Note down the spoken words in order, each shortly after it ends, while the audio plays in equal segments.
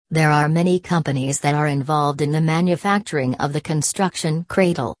There are many companies that are involved in the manufacturing of the construction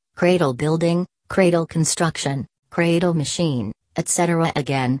cradle, cradle building, cradle construction, cradle machine, etc.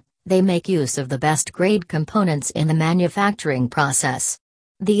 Again, they make use of the best grade components in the manufacturing process.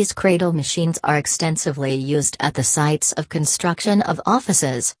 These cradle machines are extensively used at the sites of construction of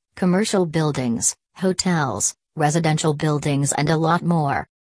offices, commercial buildings, hotels, residential buildings, and a lot more.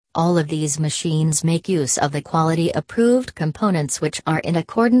 All of these machines make use of the quality-approved components which are in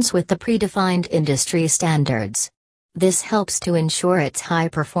accordance with the predefined industry standards. This helps to ensure its high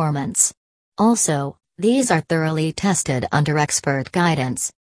performance. Also, these are thoroughly tested under expert guidance.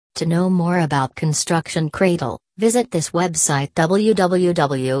 To know more about construction cradle, visit this website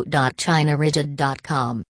www.chinarigid.com.